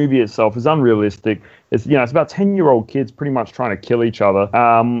whole movie itself is unrealistic. It's it's about 10-year-old kids pretty much trying to kill each other,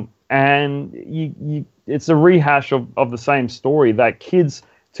 and it's a rehash of the same story that kids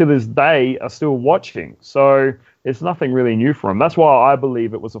to this day are still watching. So it's nothing really new for them. That's why I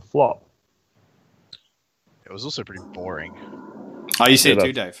believe it was a flop. It was also pretty boring. Oh, you see it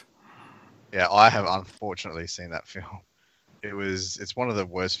too, Dave? Yeah, I have unfortunately seen that film. It's one of the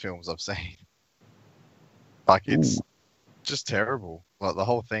worst films I've seen. Like, it's just terrible. Like, the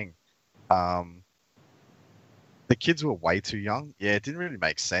whole thing. The kids were way too young. Yeah, it didn't really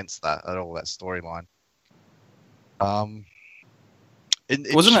make sense at all, that storyline. Wasn't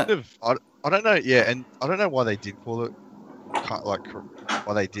it? I don't know, yeah, and I don't know why they did call it, like,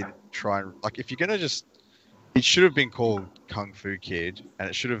 why they did try and, like, if you're going to just, it should have been called Kung Fu Kid, and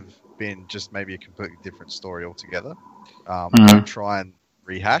it should have been just maybe a completely different story altogether. Don't try and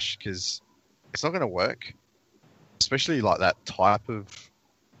rehash, because it's not going to work, especially like that type of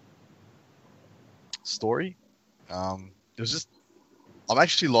story. It was just, I'm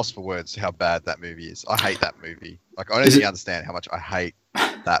actually lost for words how bad that movie is. I hate that movie. Like, I don't even understand how much I hate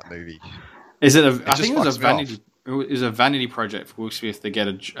that movie. Is it? I think it was a vanity. It was a vanity project for Will Smith to get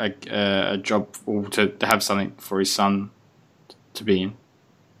a job or to have something for his son to be in.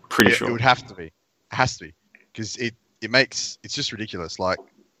 Pretty sure it would have to be. It has to be, because it's just ridiculous. Like,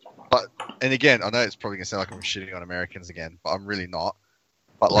 but and again, I know it's probably gonna sound like I'm shitting on Americans again, but I'm really not.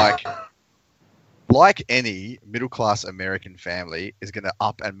 But like, like any middle-class American family, is going to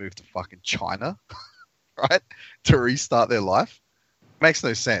up and move to fucking China, right, to restart their life. Makes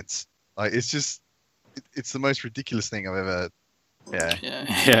no sense. Like, it's just, it's the most ridiculous thing I've ever.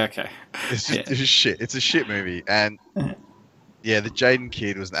 Yeah. Okay. It's just shit. It's a shit movie, and yeah, the Jaden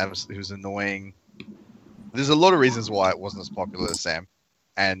kid was he was annoying. There's a lot of reasons why it wasn't as popular as Sam,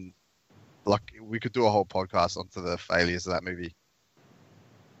 and like we could do a whole podcast onto the failures of that movie.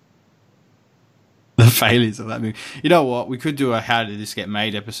 The failures of that movie. You know what? We could do a "How Did This Get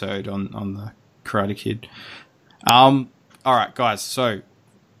Made" episode on the Karate Kid. All right, guys. So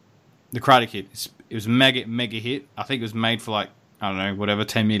the Karate Kid, it was a mega hit. I think it was made for like, I don't know, whatever,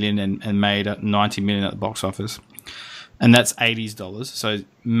 10 million and made at 90 million at the box office. And that's 80s dollars, so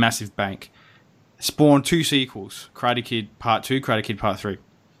massive bank. Spawned 2 sequels, Karate Kid Part 2, Karate Kid Part 3.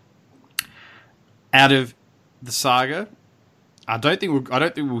 Out of the saga, I don't think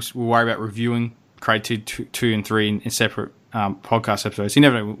we'll worry about reviewing Karate Kid 2 and 3 in separate podcast episodes. You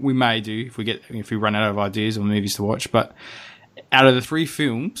never know, we may do if we run out of ideas or movies to watch. But out of the 3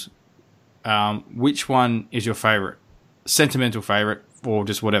 films, which one is your favourite? Sentimental favourite, or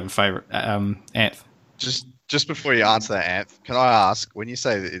just whatever favourite? Anth. Just before you answer that, Anth, can I ask, when you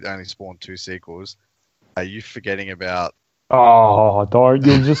say that it only spawned 2 sequels, are you forgetting about... Oh, don't.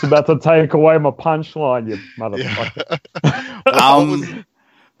 You're just about to take away my punchline, you motherfucker.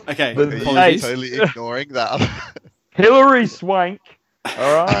 Okay. Are you totally ignoring that? Hilary Swank,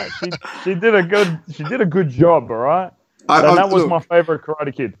 all right? She did a good job, all right? And that was my favourite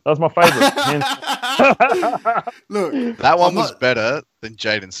Karate Kid. That was my favourite. Look, that one was better than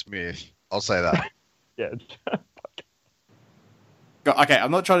Jaden Smith. I'll say that. Yeah. Okay, I'm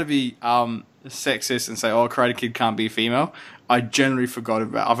not trying to be sexist and say, Karate Kid can't be female. I generally forgot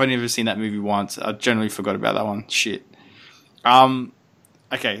about... I've only ever seen that movie once. I generally forgot about that one. Shit.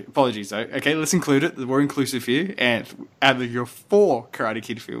 Okay, apologies though. Okay, let's include it. We're inclusive here. And out of your 4 Karate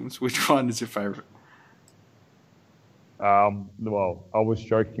Kid films, which one is your favourite? Well, I was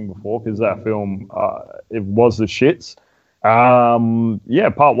joking before because that film, it was the shits. Yeah,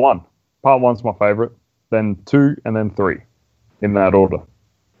 Part 1. Part 1's my favourite. Then 2 and then 3. In that order.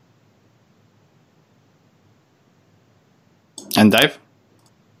 And Dave?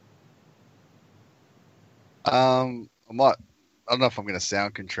 I don't know if I'm going to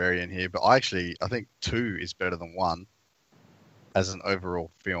sound contrarian here, but I think 2 is better than 1 as an overall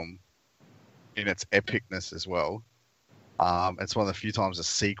film in its epicness as well. It's one of the few times a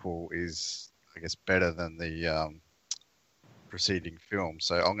sequel is, I guess, better than the preceding film.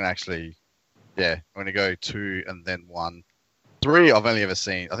 So I'm going to go 2 and then 1. 3 I've only ever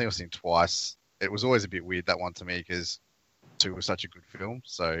seen. I think I've seen twice. It was always a bit weird, that one, to me, because 2 was such a good film.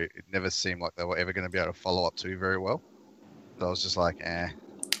 So it never seemed like they were ever going to be able to follow up 2 very well. So I was just like, no.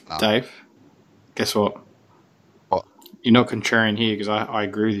 Dave, guess what? What? You're not contrarian here because I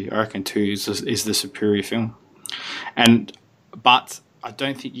agree with you. I reckon 2 is the superior film. But I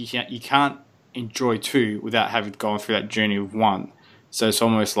don't think you can't enjoy 2 without having gone through that journey of 1. So it's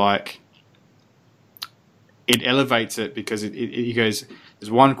almost like it elevates it because it goes.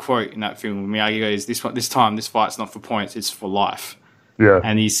 There's one quote in that film where Miyagi goes, "This time, this fight's not for points; it's for life." Yeah,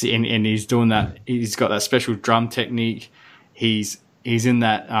 and he's doing that. He's got that special drum technique. He's in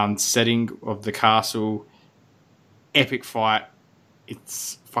that setting of the castle. Epic fight.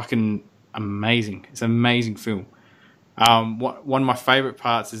 It's fucking amazing. It's an amazing film. One of my favorite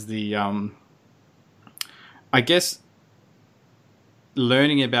parts is the, I guess,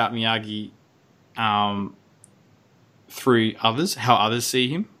 learning about Miyagi through others, how others see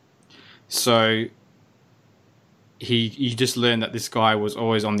him. So you just learn that this guy was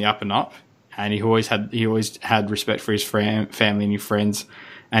always on the up and up, and he always had respect for his family and his friends,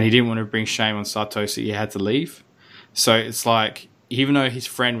 and he didn't want to bring shame on Sato, so he had to leave. So it's like, even though his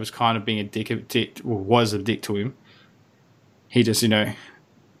friend was kind of being was a dick to him, he just,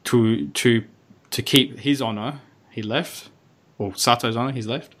 to keep his honor, he left, or Sato's honor, he's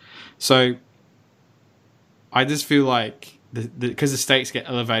left. So I just feel like because the stakes get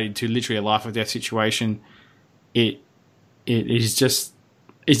elevated to literally a life or death situation, it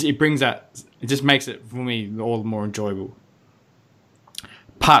brings that, it just makes it for me all the more enjoyable.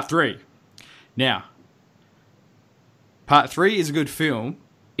 Part 3. Now, Part 3 is a good film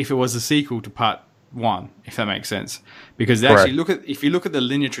if it was a sequel to Part 1, if that makes sense. Because if you look at the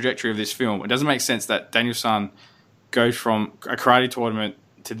linear trajectory of this film, it doesn't make sense that Daniel-san goes from a karate tournament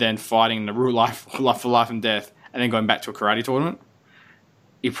to then fighting in the real life for life and death, and then going back to a karate tournament.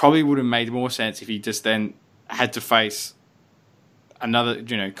 It probably would have made more sense if he just then had to face another,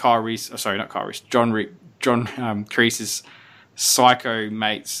 John Kreese's psycho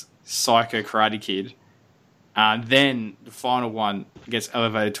mate's Psycho Karate Kid. Then the final one gets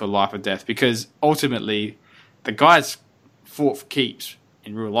elevated to a life or death because ultimately the guy's fought for keeps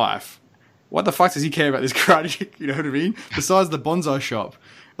in real life. What the fuck does he care about this karate? You know what I mean? Besides the bonsai shop,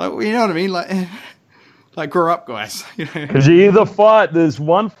 like, you know what I mean? Like grow up, guys. Because you either fight this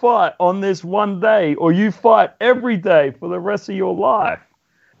one fight on this one day, or you fight every day for the rest of your life.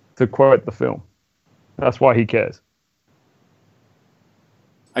 To quote the film, that's why he cares.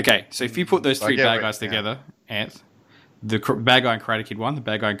 Okay, so if you put those three bad guys together, Ant, the bad guy in Karate Kid 1, the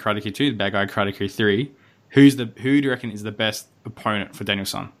bad guy in Karate Kid 2, the bad guy in Karate Kid 3, who do you reckon is the best opponent for Daniel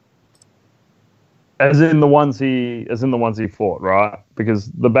San? As in the ones he fought, right?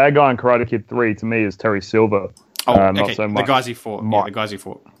 Because the bad guy in Karate Kid 3 to me is Terry Silver. Oh, okay. Not so much. The guys he fought. Yeah, the guys he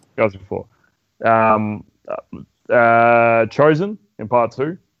fought. Chozen in part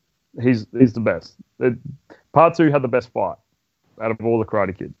 2, he's the best. Part 2 had the best fight out of all the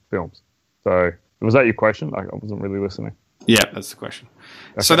Karate Kid films. So was that your question? I wasn't really listening. Yeah, that's the question.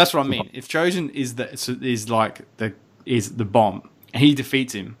 Okay. So that's what I mean. If Chozen is the bomb, and he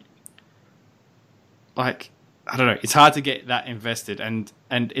defeats him, like, I don't know, it's hard to get that invested, and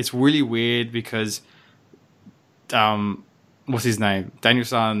it's really weird because, what's his name? Daniel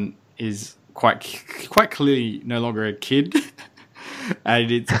San is quite clearly no longer a kid, and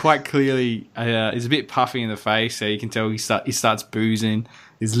it's quite clearly he's a bit puffy in the face, so you can tell he starts boozing.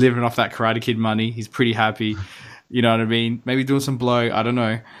 He's living off that Karate Kid money. He's pretty happy. You know what I mean? Maybe doing some blow. I don't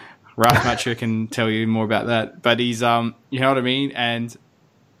know. Ralph Macchio can tell you more about that, but he's you know what I mean, and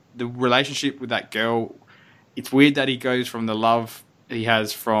the relationship with that girl, it's weird that he goes from the love he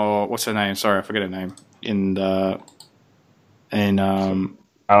has for, what's her name? Sorry, I forget her name.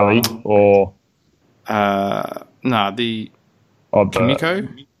 Ali or Kimiko?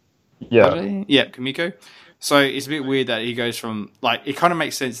 Yeah. Yeah, Kimiko. So it's a bit weird that he goes from, like, it kind of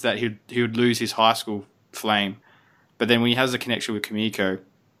makes sense that he would lose his high school flame, but then when he has a connection with Kimiko,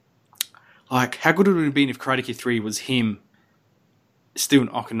 like, how good would it have been if Karate Kid 3 was him still in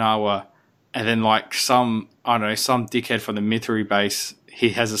Okinawa, and then, like, some dickhead from the Mithuri base,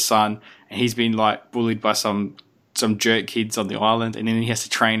 he has a son, and he's been, like, bullied by some jerk kids on the island, and then he has to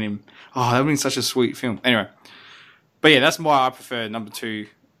train him. Oh, that would have been such a sweet film. Anyway. But yeah, that's why I prefer number 2.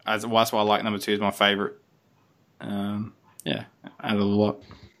 That's why I like number 2 as my favourite. Yeah, out of the lot.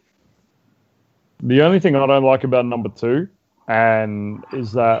 The only thing I don't like about number 2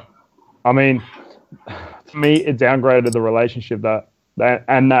 is that, I mean, to me, it downgraded the relationship that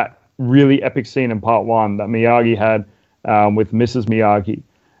really epic scene in part 1 that Miyagi had with Mrs. Miyagi.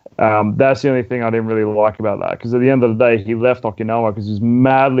 That's the only thing I didn't really like about that, because at the end of the day, he left Okinawa because he's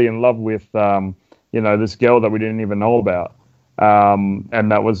madly in love with, this girl that we didn't even know about,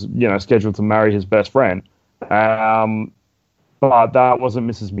 and that was, scheduled to marry his best friend. But that wasn't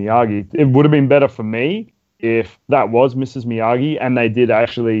Mrs. Miyagi. It would have been better for me if that was Mrs. Miyagi and they did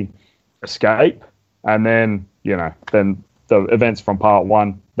actually escape, and then the events from part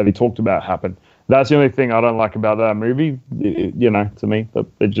 1 that he talked about happened. That's the only thing I don't like about that movie, to me.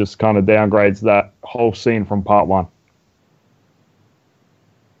 It just kind of downgrades that whole scene from part 1.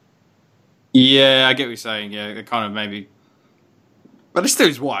 Yeah, I get what you're saying. Yeah, it kind of maybe... But it's still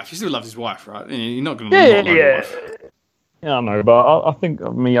his wife. He still loves his wife, right? You're not going to not love your wife. Yeah, I know, but I think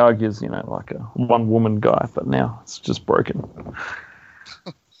Miyagi is, like a one-woman guy, but now it's just broken.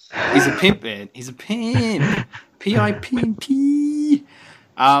 He's a pimp, man. He's a pimp. P-I-P-P.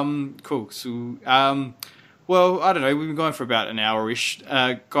 Cool. So, well, I don't know. We've been going for about an hour-ish.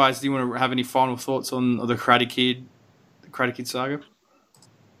 Guys, do you want to have any final thoughts on the Karate Kid saga?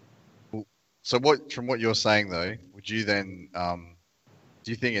 So, from what you're saying, though, would you then,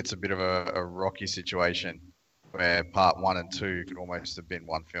 do you think it's a bit of a Rocky situation where part 1 and 2 could almost have been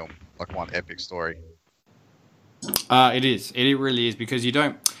one film, like one epic story? It is. It really is, because you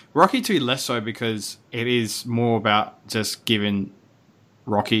don't... Rocky 2 less so, because it is more about just giving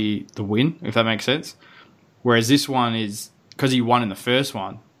Rocky the win, if that makes sense. Whereas this one is, because he won in the first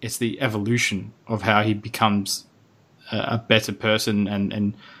one, it's the evolution of how he becomes a better person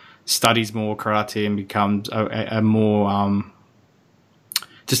and studies more karate and becomes a more...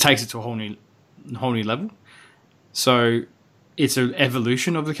 just takes it to a whole new level. So it's an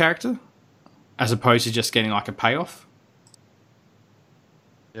evolution of the character as opposed to just getting like a payoff.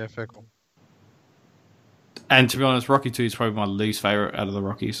 Yeah, fair call. And to be honest, Rocky 2 is probably my least favourite out of the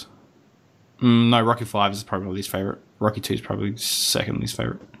Rockies. No, Rocky 5 is probably my least favourite. Rocky 2 is probably second least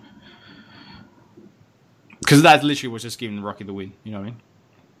favourite. Because that literally was just giving Rocky the win, you know what I mean?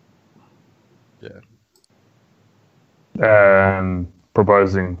 Yeah.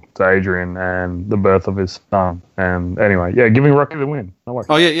 proposing to Adrian and the birth of his son. And anyway, yeah, giving Rocky the win. No worries.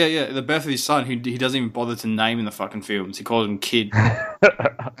 Oh, yeah. The birth of his son, who he doesn't even bother to name in the fucking films. He calls him Kid.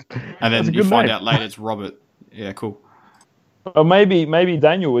 And then you find out later it's Robert. Yeah, cool. Or maybe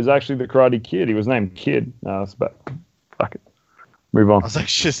Daniel was actually the Karate Kid. He was named Kid. No, that's bad. Fuck it. Move on. I was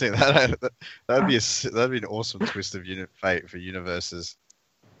actually saying that'd be an awesome twist of fate for universes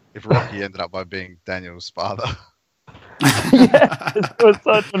if Rocky ended up by being Daniel's father. Yeah, it was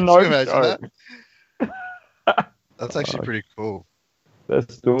such a no-show. That's actually pretty cool.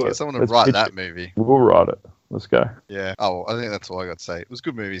 Let's do it. Get someone to write that movie. We'll write it. Let's go. Yeah. Oh, I think that's all I got to say. It was a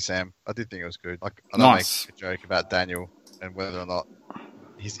good movie, Sam. I did think it was good. Like, I nice. Make a joke about Daniel and whether or not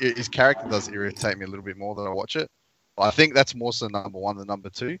his character does irritate me a little bit more than I watch it. But I think that's more so number one than number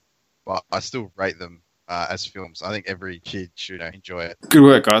two. But I still rate them as films. I think every kid should enjoy it. Good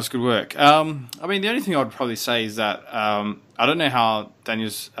work, guys. Good work. I mean, the only thing I would probably say is that I don't know how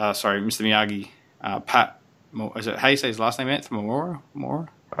Mr. Miyagi, Pat, is it how you say his last name? Anthony Morita.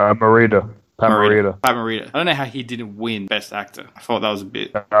 Morita. Pat Morita. Pat Morita. I don't know how he didn't win Best Actor. I thought that was a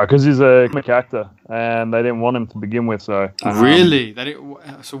bit because he's a comic actor, and they didn't want him to begin with. So really, they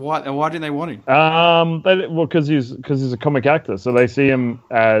didn't. So why didn't they want him? Because he's a comic actor, so they see him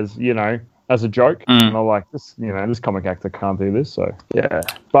as as a joke, and they're like, this comic actor can't do this. So yeah,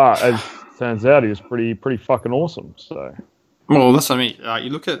 but as it turns out, he was pretty fucking awesome. So well, that's what I mean. You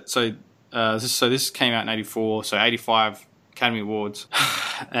look at this came out in '84, so 85 Academy Awards,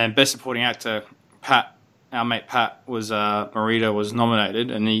 and Best Supporting Actor, our mate Pat Morita was nominated,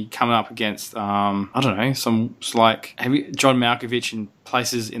 and he coming up against I don't know, John Malkovich in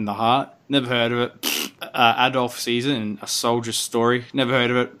Places in the Heart. Never heard of it. Adolf Caesar in A Soldier's Story. Never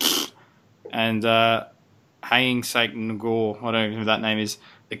heard of it. And Haying Sake Ngor, I don't know who that name is.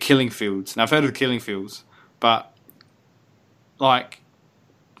 The Killing Fields. Now I've heard of The Killing Fields, but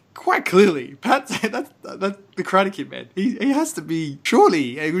quite clearly, Pat, that's the Karate Kid, man. He has to be,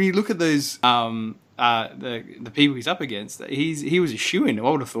 surely, when you look at those the people he's up against, he was a shoo-in, I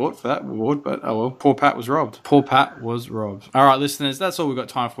would have thought, for that award, but oh well, poor Pat was robbed. All right, listeners, that's all we've got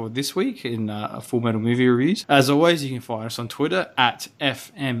time for this week in Full Metal Movie Reviews. As always, you can find us on Twitter at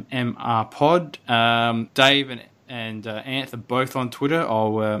FMMRpod. Dave and Anth are both on Twitter.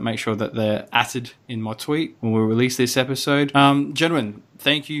 I'll make sure that they're atted in my tweet when we release this episode. Gentlemen,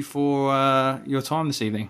 thank you for your time this evening.